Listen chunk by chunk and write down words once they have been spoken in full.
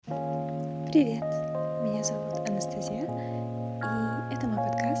Привет, меня зовут Анастасия, и это мой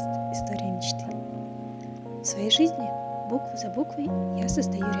подкаст «История мечты». В своей жизни, букву за буквой, я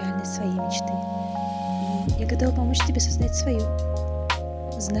создаю реальность своей мечты. И я готова помочь тебе создать свою.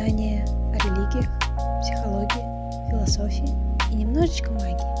 Знания о религиях, психологии, философии и немножечко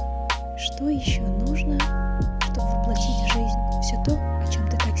магии. Что еще нужно, чтобы воплотить в жизнь все то, о чем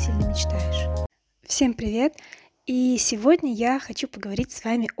ты так сильно мечтаешь? Всем привет! И сегодня я хочу поговорить с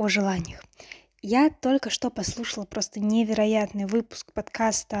вами о желаниях. Я только что послушала просто невероятный выпуск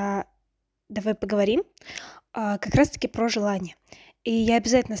подкаста «Давай поговорим», как раз-таки про желания. И я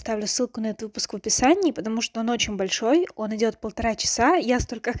обязательно оставлю ссылку на этот выпуск в описании, потому что он очень большой, он идет 1,5 часа. Я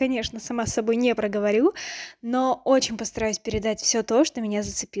столько, конечно, сама с собой не проговорю, но очень постараюсь передать все то, что меня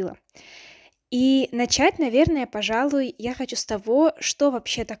зацепило. И начать, наверное, пожалуй, я хочу с того, что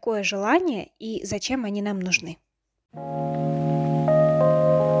вообще такое желание и зачем они нам нужны.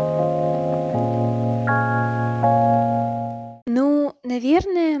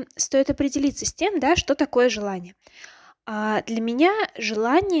 Наверное, стоит определиться с тем, да, что такое желание. Для меня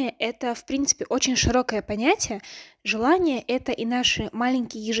желание — это, в принципе, очень широкое понятие. Желание — это и наши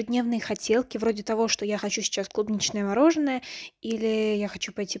маленькие ежедневные хотелки, вроде того, что я хочу сейчас клубничное мороженое, или я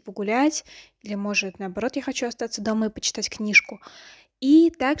хочу пойти погулять, или, может, наоборот, я хочу остаться дома и почитать книжку.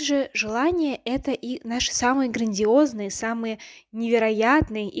 И также желание — это и наши самые грандиозные, самые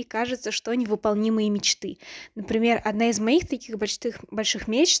невероятные и, кажется, что невыполнимые мечты. Например, одна из моих таких больших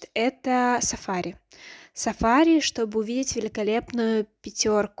мечт — это сафари. Сафари, чтобы увидеть великолепную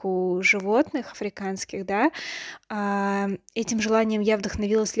 5 животных африканских, да. Этим желанием я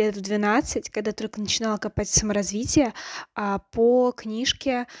вдохновилась лет в 12, когда только начинала копать саморазвитие, по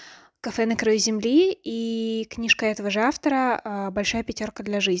книжке «Кафе на краю земли», и книжка этого же автора «Большая 5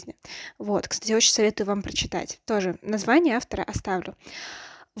 для жизни». Вот, кстати, очень советую вам прочитать. Тоже название автора оставлю.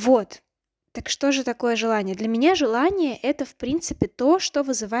 Вот. Так что же такое желание? Для меня желание — это, в принципе, то, что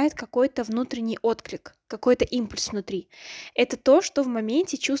вызывает какой-то внутренний отклик, какой-то импульс внутри. Это то, что в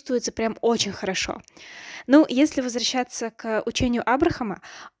моменте чувствуется прям очень хорошо. Если возвращаться к учению Абрахама,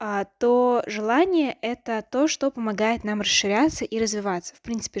 то желание — это то, что помогает нам расширяться и развиваться. В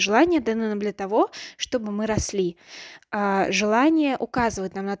принципе, желание дано нам для того, чтобы мы росли. Желание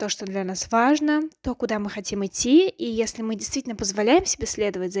указывает нам на то, что для нас важно, то, куда мы хотим идти, и если мы действительно позволяем себе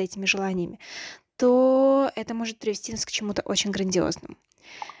следовать за этими желаниями, то это может привести нас к чему-то очень грандиозному.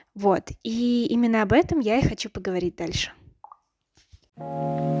 Вот, и именно об этом я и хочу поговорить дальше.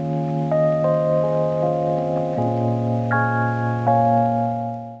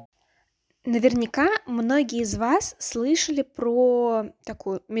 Наверняка многие из вас слышали про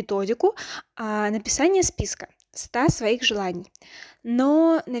такую методику написания списка 100 своих желаний.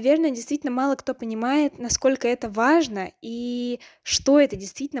 Но, наверное, действительно мало кто понимает, насколько это важно и что это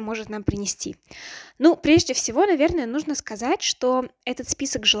действительно может нам принести. Прежде всего, наверное, нужно сказать, что этот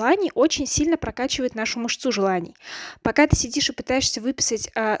список желаний очень сильно прокачивает нашу мышцу желаний. Пока ты сидишь и пытаешься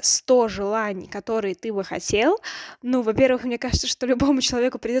выписать 100 желаний, которые ты бы хотел, во-первых, мне кажется, что любому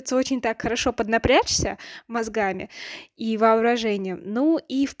человеку придется очень так хорошо поднапрячься мозгами и воображением.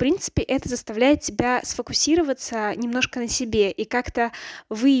 И, в принципе, это заставляет тебя сфокусироваться немножко на себе и как-то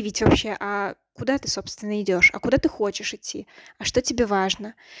выявить вообще, куда ты, собственно, идешь, куда ты хочешь идти, что тебе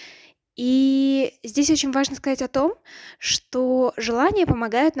важно. И здесь очень важно сказать о том, что желания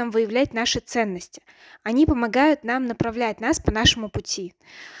помогают нам выявлять наши ценности. Они помогают нам направлять нас по нашему пути.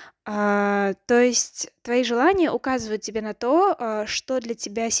 То есть твои желания указывают тебе на то, что для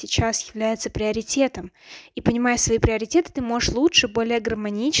тебя сейчас является приоритетом. И понимая свои приоритеты, ты можешь лучше, более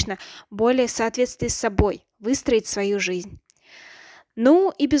гармонично, более в соответствии с собой выстроить свою жизнь.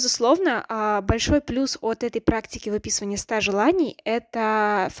 И, безусловно, большой плюс от этой практики выписывания 100 желаний —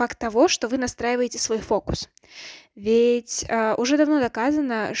 это факт того, что вы настраиваете свой фокус. Ведь уже давно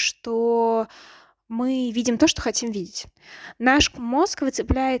доказано, что мы видим то, что хотим видеть. Наш мозг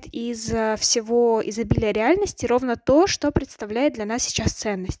выцепляет из всего изобилия реальности ровно то, что представляет для нас сейчас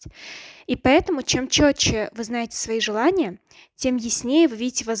ценность. И поэтому, чем четче вы знаете свои желания, тем яснее вы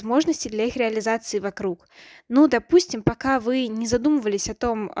видите возможности для их реализации вокруг. Допустим, пока вы не задумывались о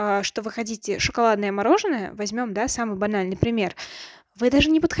том, что вы хотите шоколадное мороженое, возьмем, самый банальный пример, вы даже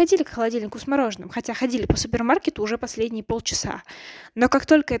не подходили к холодильнику с мороженым, хотя ходили по супермаркету уже последние полчаса. Но как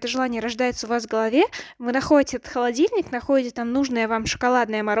только это желание рождается у вас в голове, вы находите этот холодильник, находите там нужное вам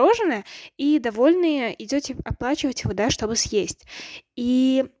шоколадное мороженое и довольные идете оплачивать его, чтобы съесть.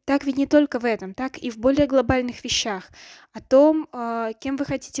 И так ведь не только в этом, так и в более глобальных вещах. О том, кем вы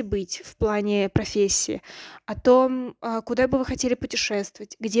хотите быть в плане профессии, о том, куда бы вы хотели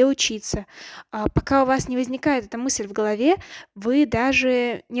путешествовать, где учиться. Пока у вас не возникает эта мысль в голове, вы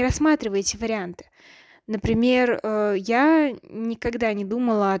даже не рассматриваете варианты. Например, я никогда не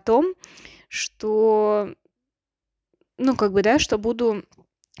думала о том, что, ну, как бы, да, что буду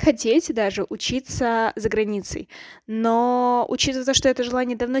хотеть даже учиться за границей. Но учитывая то, что это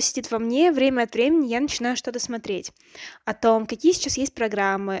желание давно сидит во мне, время от времени я начинаю что-то смотреть о том, какие сейчас есть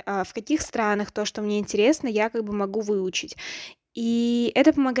программы, в каких странах то, что мне интересно, я как бы могу выучить. И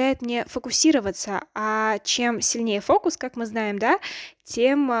это помогает мне фокусироваться, а чем сильнее фокус, как мы знаем, да,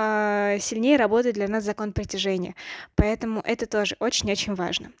 тем сильнее работает для нас закон притяжения. Поэтому это тоже очень-очень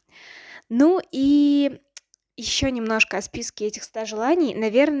важно. Ну и еще немножко о списке этих 100 желаний.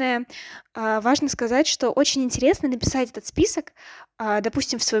 Наверное, важно сказать, что очень интересно написать этот список,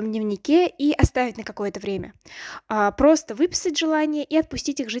 допустим, в своем дневнике и оставить на какое-то время. Просто выписать желания и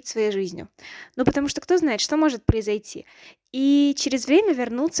отпустить их жить своей жизнью. Ну, потому что кто знает, что может произойти. И через время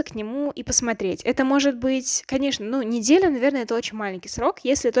вернуться к нему и посмотреть. Это может быть, конечно, ну, неделя, наверное, это очень маленький срок,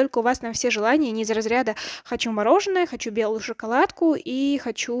 если только у вас на все желания не из разряда «хочу мороженое, хочу белую шоколадку и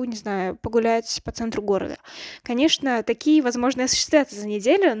хочу, не знаю, погулять по центру города». Конечно, такие, возможно, и осуществятся за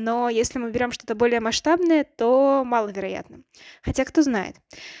неделю, но если мы берем что-то более масштабное, то маловероятно. Хотя кто знает.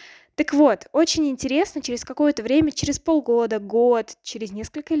 Так вот, очень интересно через какое-то время, через полгода, год, через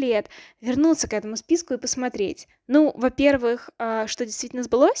несколько лет вернуться к этому списку и посмотреть. Ну, во-первых, что действительно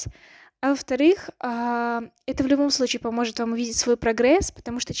сбылось, а во-вторых, это в любом случае поможет вам увидеть свой прогресс,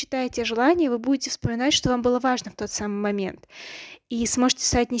 потому что, читая те желания, вы будете вспоминать, что вам было важно в тот самый момент, и сможете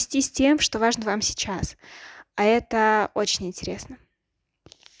соотнести с тем, что важно вам сейчас. А это очень интересно.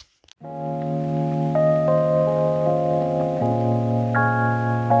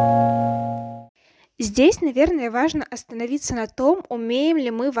 Здесь, наверное, важно остановиться на том, умеем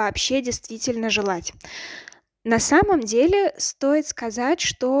ли мы вообще действительно желать. На самом деле, стоит сказать,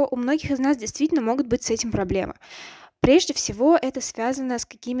 что у многих из нас действительно могут быть с этим проблемы. Прежде всего, это связано с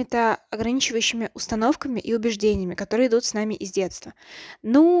какими-то ограничивающими установками и убеждениями, которые идут с нами из детства.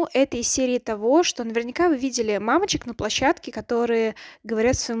 Ну, это из серии того, что наверняка вы видели мамочек на площадке, которые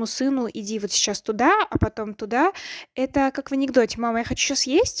говорят своему сыну: иди вот сейчас туда, а потом туда. Это как в анекдоте: мама, я хочу сейчас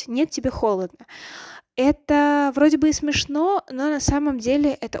есть, нет, тебе холодно. Это вроде бы и смешно, но на самом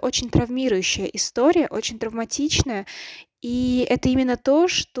деле это очень травмирующая история, очень травматичная. И это именно то,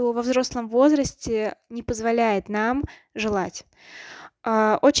 что во взрослом возрасте не позволяет нам желать.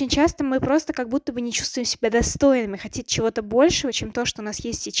 Очень часто мы просто как будто бы не чувствуем себя достойными хотеть чего-то большего, чем то, что у нас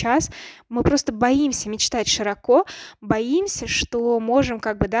есть сейчас. Мы просто боимся мечтать широко, боимся, что можем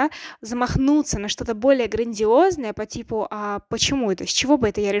как бы, да, замахнуться на что-то более грандиозное по типу: а почему это? С чего бы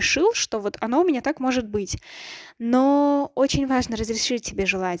это я решил, что вот оно у меня так может быть? Но очень важно разрешить себе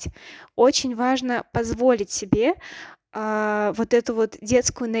желать. Очень важно позволить себе вот эту вот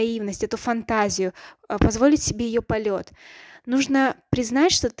детскую наивность, эту фантазию, позволить себе ее полет. Нужно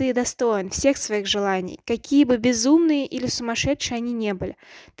признать, что ты достоин всех своих желаний, какие бы безумные или сумасшедшие они не были.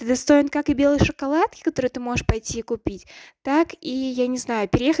 Ты достоин как и белой шоколадки, которую ты можешь пойти и купить, так и, я не знаю,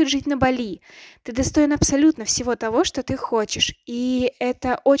 переехать жить на Бали. Ты достоин абсолютно всего того, что ты хочешь. И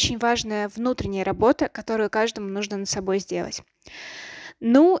это очень важная внутренняя работа, которую каждому нужно над собой сделать.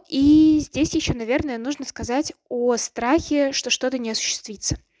 Ну и здесь еще, наверное, нужно сказать о страхе, что что-то не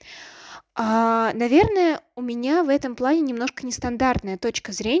осуществится. Наверное, у меня в этом плане немножко нестандартная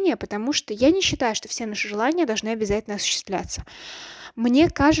точка зрения, потому что я не считаю, что все наши желания должны обязательно осуществляться. Мне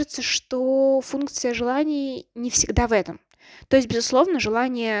кажется, что функция желаний не всегда в этом. То есть, безусловно,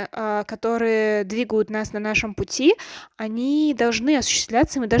 желания, которые двигают нас на нашем пути, они должны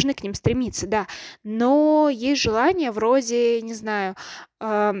осуществляться, и мы должны к ним стремиться, да. Но есть желания вроде, не знаю,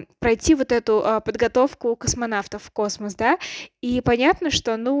 пройти вот эту подготовку космонавтов в космос, да. И понятно,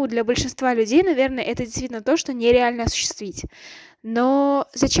 что, ну, для большинства людей, наверное, это действительно то, что нереально осуществить. Но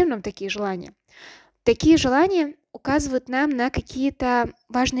зачем нам такие желания? Такие желания указывают нам на какие-то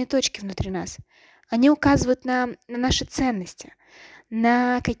важные точки внутри нас. Они указывают нам на наши ценности,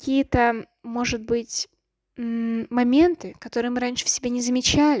 на какие-то, может быть, моменты, которые мы раньше в себе не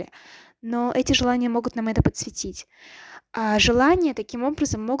замечали, но эти желания могут нам это подсветить. А желания таким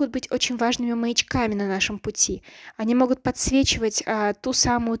образом могут быть очень важными маячками на нашем пути. Они могут подсвечивать ту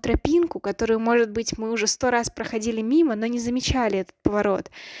самую тропинку, которую, может быть, мы уже 100 раз проходили мимо, но не замечали этот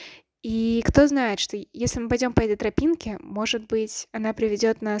поворот. И кто знает, что если мы пойдем по этой тропинке, может быть, она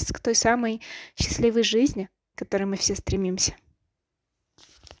приведет нас к той самой счастливой жизни, к которой мы все стремимся.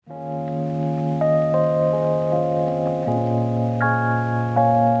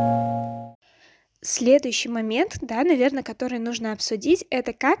 Следующий момент, да, наверное, который нужно обсудить,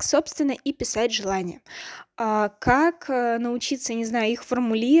 это как, собственно, и писать желания. Как научиться, не знаю, их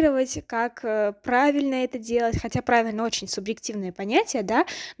формулировать, как правильно это делать, хотя правильно очень субъективное понятие, да,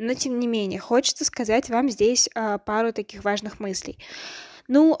 но тем не менее, хочется сказать вам здесь пару таких важных мыслей.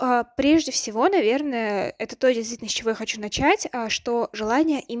 Ну, прежде всего, наверное, это то, действительно, с чего я хочу начать, что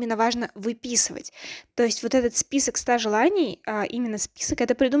желания именно важно выписывать. То есть вот этот список 100 желаний, именно список,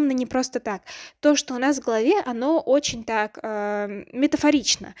 это придумано не просто так. То, что у нас в голове, оно очень так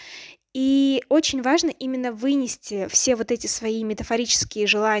метафорично. И очень важно именно вынести все вот эти свои метафорические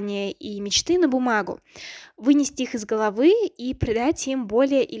желания и мечты на бумагу, вынести их из головы и придать им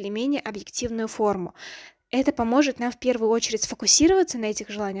более или менее объективную форму. Это поможет нам в первую очередь сфокусироваться на этих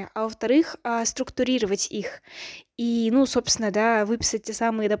желаниях, а во-вторых, структурировать их. И, ну, собственно, да, выписать те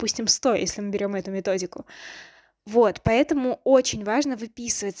самые, допустим, 100, если мы берем эту методику. Вот, поэтому очень важно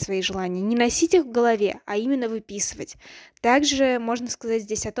выписывать свои желания, не носить их в голове, а именно выписывать. Также можно сказать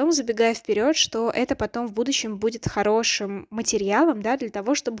здесь о том, забегая вперед, что это потом в будущем будет хорошим материалом, да, для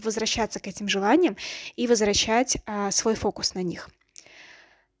того, чтобы возвращаться к этим желаниям и возвращать свой фокус на них.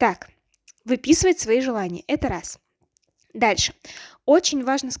 Так, выписывать свои желания. Это раз. Дальше. Очень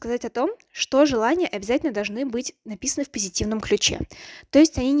важно сказать о том, что желания обязательно должны быть написаны в позитивном ключе. То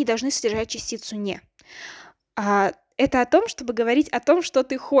есть они не должны содержать частицу «не». Это о том, чтобы говорить о том, что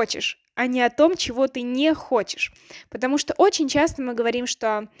ты хочешь, а не о том, чего ты не хочешь. Потому что очень часто мы говорим,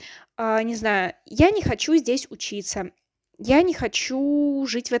 что, не знаю, я не хочу здесь учиться, я не хочу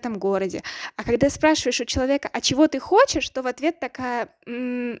жить в этом городе. А когда спрашиваешь у человека, а чего ты хочешь, то в ответ такая,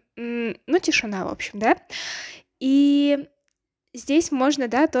 ну, тишина, в общем, да. И здесь можно,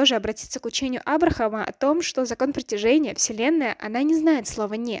 да, тоже обратиться к учению Абрахама о том, что закон притяжения, Вселенная, она не знает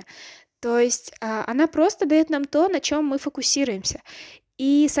слова «не». То есть она просто дает нам то, на чем мы фокусируемся.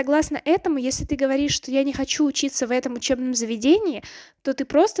 И согласно этому, если ты говоришь, что я не хочу учиться в этом учебном заведении, то ты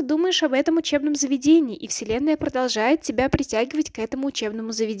просто думаешь об этом учебном заведении, и Вселенная продолжает тебя притягивать к этому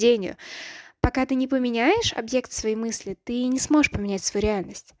учебному заведению. Пока ты не поменяешь объект своей мысли, ты не сможешь поменять свою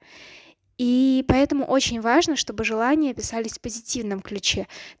реальность. И поэтому очень важно, чтобы желания писались в позитивном ключе.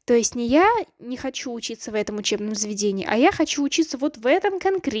 То есть не я не хочу учиться в этом учебном заведении, а я хочу учиться вот в этом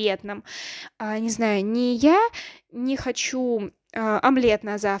конкретном. Не знаю, не я не хочу омлет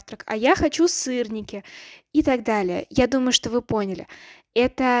на завтрак, а я хочу сырники и так далее. Я думаю, что вы поняли.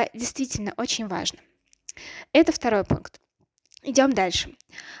 Это действительно очень важно. Это второй пункт. Идем дальше.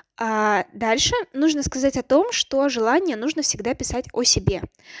 Дальше нужно сказать о том, что желание нужно всегда писать о себе.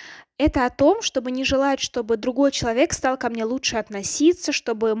 Это о том, чтобы не желать, чтобы другой человек стал ко мне лучше относиться,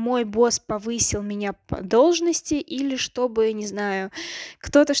 чтобы мой босс повысил меня по должности или чтобы, не знаю,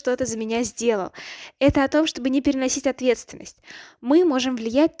 кто-то что-то за меня сделал. Это о том, чтобы не переносить ответственность. Мы можем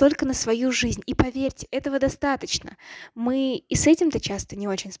влиять только на свою жизнь, и поверьте, этого достаточно. Мы и с этим-то часто не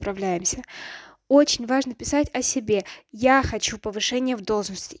очень справляемся. Очень важно писать о себе. Я хочу повышения в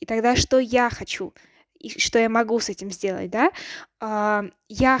должности, и тогда что я хочу? И что я могу с этим сделать, да?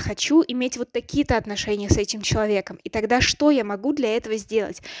 Я хочу иметь вот такие-то отношения с этим человеком, и тогда что я могу для этого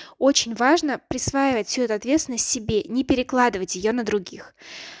сделать? Очень важно присваивать всю эту ответственность себе, не перекладывать ее на других.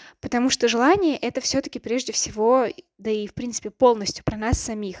 Потому что желание — это все-таки прежде всего, да и в принципе полностью про нас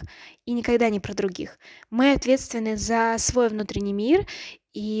самих, и никогда не про других. Мы ответственны за свой внутренний мир,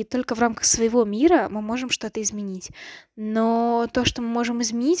 и только в рамках своего мира мы можем что-то изменить. Но то, что мы можем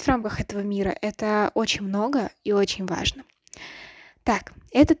изменить в рамках этого мира, это очень много и очень важно. Так,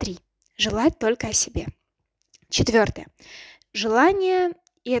 это 3. Желать только о себе. 4. Желание,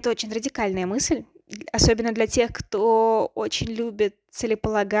 и это очень радикальная мысль, особенно для тех, кто очень любит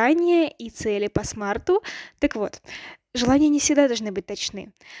целеполагание и цели по смарту. Так вот, желания не всегда должны быть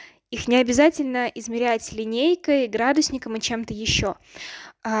точны. Их не обязательно измерять линейкой, градусником и чем-то еще.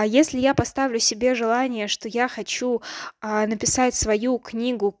 Если я поставлю себе желание, что я хочу написать свою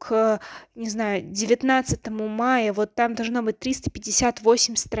книгу к, не знаю, 19 мая, вот там должно быть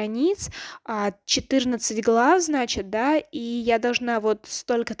 358 страниц, 14 глав, значит, да, и я должна вот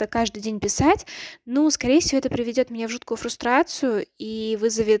столько-то каждый день писать, ну, скорее всего, это приведет меня в жуткую фрустрацию и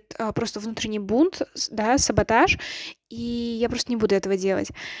вызовет просто внутренний бунт, да, саботаж, и я просто не буду этого делать.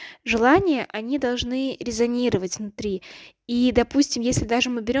 Желания, они должны резонировать внутри. И, допустим, если даже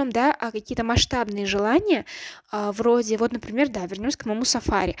мы берем, да, какие-то масштабные желания, вроде, вот, например, да, вернусь к моему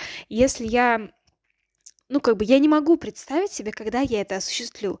сафари. Если я, ну, как бы, я не могу представить себе, когда я это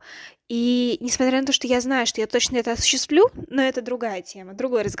осуществлю. И несмотря на то, что я знаю, что я точно это осуществлю, но это другая тема,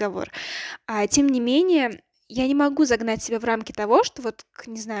 другой разговор. Тем не менее, я не могу загнать себя в рамки того, что вот,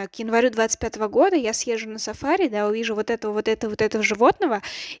 не знаю, к январю 25-го года я съезжу на сафари, да, увижу вот этого животного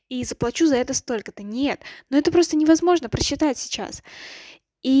и заплачу за это столько-то. Нет, но это просто невозможно просчитать сейчас.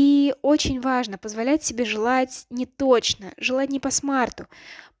 И очень важно позволять себе желать не точно, желать не по смарту,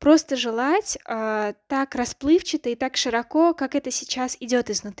 просто желать так расплывчато и так широко, как это сейчас идет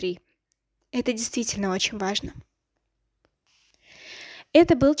изнутри. Это действительно очень важно.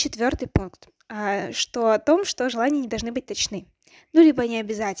 Это был 4-й пункт, что о том, что желания не должны быть точны. Ну, либо не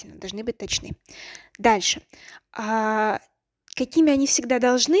обязательно должны быть точны. Дальше. Какими они всегда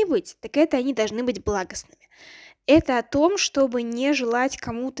должны быть, так это они должны быть благостными. Это о том, чтобы не желать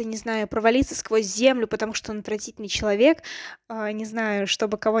кому-то, не знаю, провалиться сквозь землю, потому что он отвратительный человек, не знаю,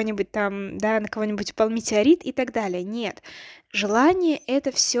 чтобы кого-нибудь там, да, на кого-нибудь упал метеорит и так далее. Нет. Желание —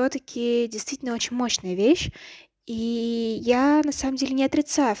 это все-таки действительно очень мощная вещь, и я на самом деле не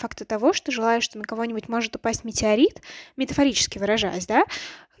отрицаю факта того, что желаю, что на кого-нибудь может упасть метеорит, метафорически выражаясь, да,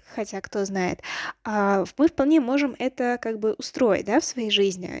 хотя кто знает, мы вполне можем это как бы устроить, да, в своей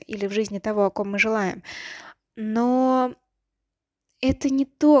жизни или в жизни того, о ком мы желаем. Но это не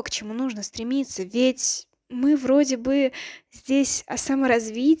то, к чему нужно стремиться, ведь мы вроде бы здесь о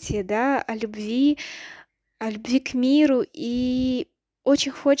саморазвитии, да, о любви к миру, и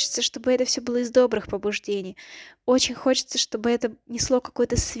очень хочется, чтобы это все было из добрых побуждений. Очень хочется, чтобы это несло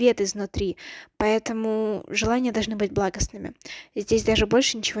какой-то свет изнутри, поэтому желания должны быть благостными. Здесь даже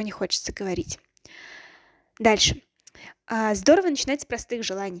больше ничего не хочется говорить. Дальше. Здорово начинать с простых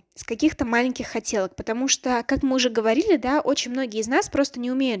желаний, с каких-то маленьких хотелок, потому что, как мы уже говорили, да, очень многие из нас просто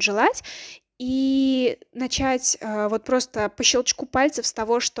не умеют желать, и начать вот просто по щелчку пальцев с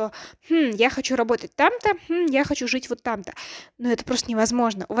того, что я хочу работать там-то, я хочу жить вот там-то. Но это просто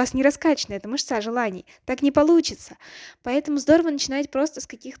невозможно. У вас не раскачана эта мышца желаний. Так не получится. Поэтому здорово начинать просто с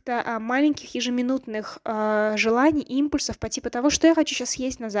каких-то маленьких ежеминутных желаний, импульсов по типу того, что я хочу сейчас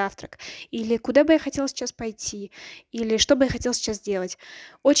есть на завтрак, или куда бы я хотела сейчас пойти, или что бы я хотела сейчас сделать.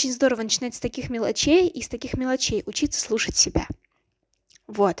 Очень здорово начинать с таких мелочей, и с таких мелочей учиться слушать себя.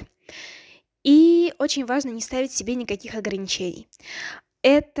 Вот. И очень важно не ставить себе никаких ограничений.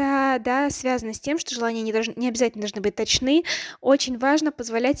 Это, да, связано с тем, что желания не обязательно должны быть точны. Очень важно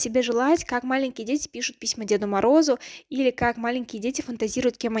позволять себе желать, как маленькие дети пишут письма Деду Морозу, или как маленькие дети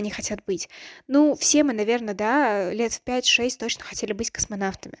фантазируют, кем они хотят быть. Ну, все мы, наверное, да, лет в 5-6 точно хотели быть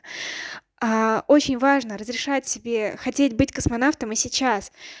космонавтами. Очень важно разрешать себе хотеть быть космонавтом и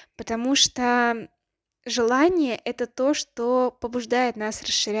сейчас, потому что желание — это то, что побуждает нас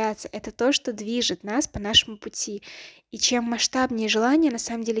расширяться, это то, что движет нас по нашему пути. И чем масштабнее желание, на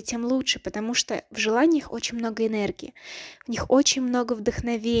самом деле, тем лучше, потому что в желаниях очень много энергии, в них очень много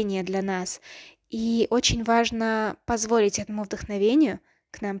вдохновения для нас. И очень важно позволить этому вдохновению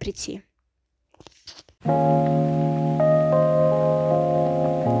к нам прийти.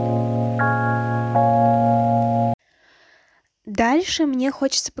 Дальше мне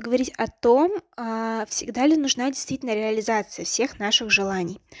хочется поговорить о том, всегда ли нужна действительно реализация всех наших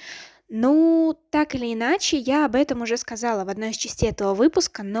желаний. Ну, так или иначе, я об этом уже сказала в одной из частей этого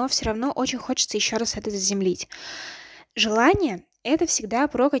выпуска, но все равно очень хочется еще раз это заземлить. Желание — это всегда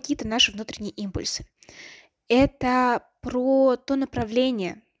про какие-то наши внутренние импульсы. Это про то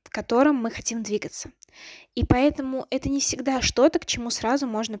направление, в котором мы хотим двигаться. И поэтому это не всегда что-то, к чему сразу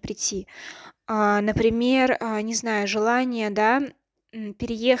можно прийти. Например, не знаю, желание, да,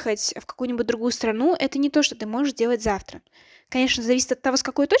 переехать в какую-нибудь другую страну — это не то, что ты можешь делать завтра. Конечно, зависит от того, с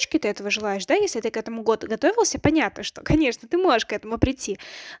какой точки ты этого желаешь, да, если ты к этому году готовился, понятно, что, конечно, ты можешь к этому прийти.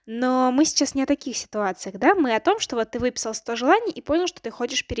 Но мы сейчас не о таких ситуациях, да, мы о том, что вот ты выписал 100 желаний и понял, что ты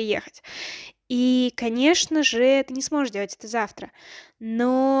хочешь переехать. И, конечно же, ты не сможешь делать это завтра.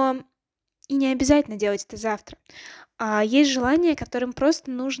 Но и не обязательно делать это завтра. Есть желания, которым просто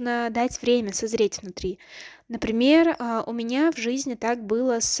нужно дать время созреть внутри. Например, у меня в жизни так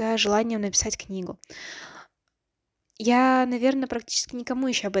было с желанием написать книгу. Я, наверное, практически никому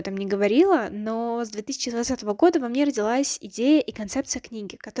еще об этом не говорила, но с 2020 года во мне родилась идея и концепция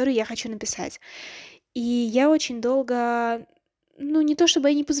книги, которую я хочу написать. И я очень долго, ну, не то чтобы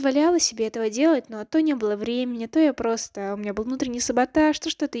я не позволяла себе этого делать, но то не было времени, то я просто, у меня был внутренний саботаж,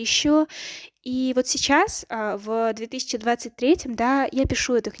 то что-то еще. И вот сейчас, в 2023, да, я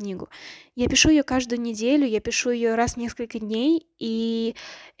пишу эту книгу. Я пишу ее каждую неделю, я пишу ее раз в несколько дней, и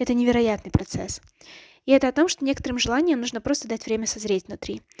это невероятный процесс. И это о том, что некоторым желаниям нужно просто дать время созреть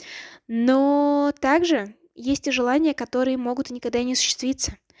внутри. Но также есть и желания, которые могут и никогда не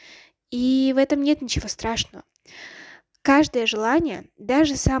осуществиться. И в этом нет ничего страшного. Каждое желание,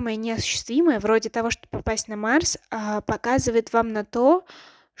 даже самое неосуществимое, вроде того, чтобы попасть на Марс, показывает вам на то,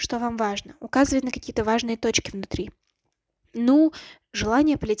 что вам важно, указывает на какие-то важные точки внутри. Ну,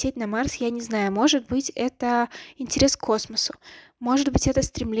 желание полететь на Марс, я не знаю, может быть, это интерес к космосу, может быть, это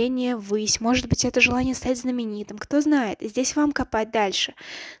стремление ввысь, может быть, это желание стать знаменитым, кто знает, здесь вам копать дальше.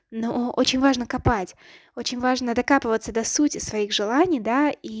 Но очень важно копать, очень важно докапываться до сути своих желаний, да,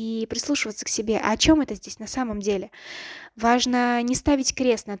 и прислушиваться к себе. А о чем это здесь на самом деле? Важно не ставить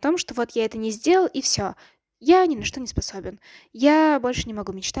крест на том, что вот я это не сделал, и все. Я ни на что не способен. Я больше не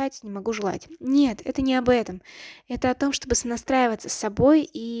могу мечтать, не могу желать. Нет, это не об этом. Это о том, чтобы сонастраиваться с собой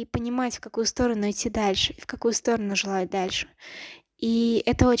и понимать, в какую сторону идти дальше, и в какую сторону желать дальше. И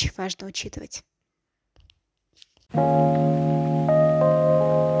это очень важно учитывать.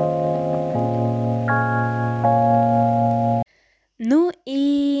 Ну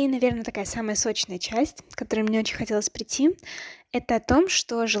и, наверное, такая самая сочная часть, к которой мне очень хотелось прийти, это о том,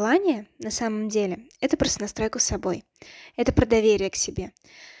 что желание на самом деле это про сонастройку с собой. Это про доверие к себе.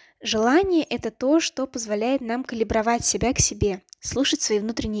 Желание это то, что позволяет нам калибровать себя к себе, слушать свои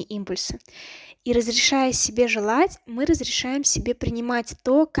внутренние импульсы. И разрешая себе желать, мы разрешаем себе принимать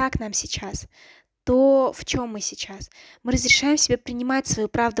то, как нам сейчас, то, в чем мы сейчас. Мы разрешаем себе принимать свою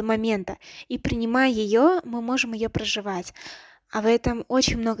правду момента. И принимая ее, мы можем ее проживать. А в этом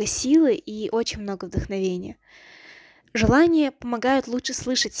очень много силы и очень много вдохновения. Желания помогают лучше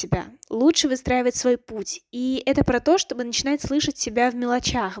слышать себя, лучше выстраивать свой путь. И это про то, чтобы начинать слышать себя в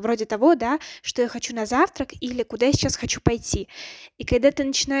мелочах, вроде того, да, что я хочу на завтрак или куда я сейчас хочу пойти. И когда ты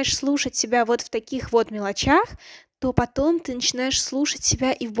начинаешь слушать себя вот в таких вот мелочах, то потом ты начинаешь слушать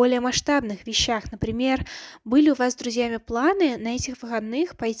себя и в более масштабных вещах. Например, были у вас с друзьями планы на этих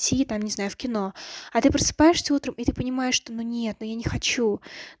выходных пойти, там, не знаю, в кино, а ты просыпаешься утром, и ты понимаешь, что ну нет, ну я не хочу,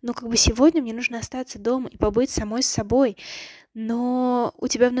 ну как бы сегодня мне нужно остаться дома и побыть самой с собой. Но у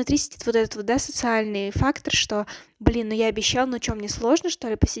тебя внутри сидит вот этот вот, да, социальный фактор, что, блин, ну я обещал, ну что, мне сложно, что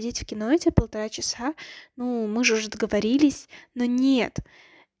ли, посидеть в кино эти 1,5 часа? Ну, мы же уже договорились. Но нет,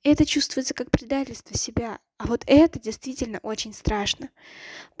 это чувствуется как предательство себя. А вот это действительно очень страшно.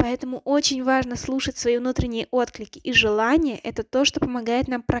 Поэтому очень важно слушать свои внутренние отклики и желания. Это то, что помогает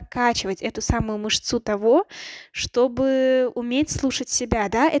нам прокачивать эту самую мышцу того, чтобы уметь слушать себя.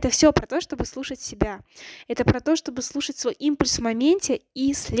 Да? Это все про то, чтобы слушать себя. Это про то, чтобы слушать свой импульс в моменте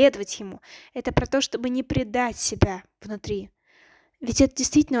и следовать ему. Это про то, чтобы не предать себя внутри. Ведь это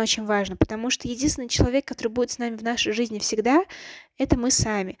действительно очень важно, потому что единственный человек, который будет с нами в нашей жизни всегда, это мы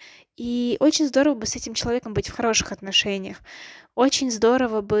сами. И очень здорово бы с этим человеком быть в хороших отношениях. Очень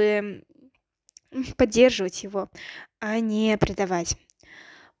здорово бы поддерживать его, а не предавать.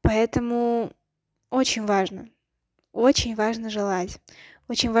 Поэтому очень важно желать.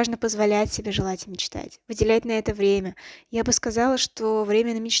 Очень важно позволять себе желать и мечтать, выделять на это время. Я бы сказала, что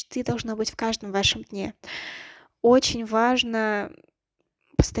время на мечты должно быть в каждом вашем дне. Очень важно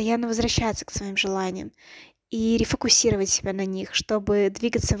постоянно возвращаться к своим желаниям и рефокусировать себя на них, чтобы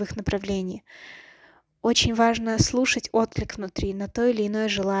двигаться в их направлении. Очень важно слушать отклик внутри на то или иное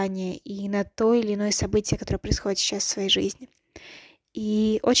желание и на то или иное событие, которое происходит сейчас в своей жизни.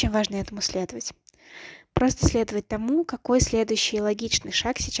 И очень важно этому следовать. Просто следовать тому, какой следующий логичный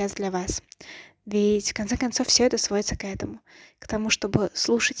шаг сейчас для вас. Ведь, в конце концов, все это сводится к этому. К тому, чтобы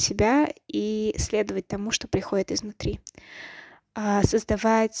слушать себя и следовать тому, что приходит изнутри.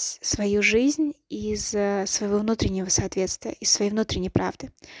 Создавать свою жизнь из своего внутреннего соответствия, из своей внутренней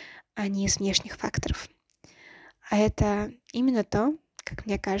правды, а не из внешних факторов. А это именно то, как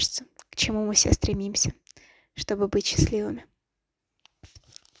мне кажется, к чему мы все стремимся, чтобы быть счастливыми.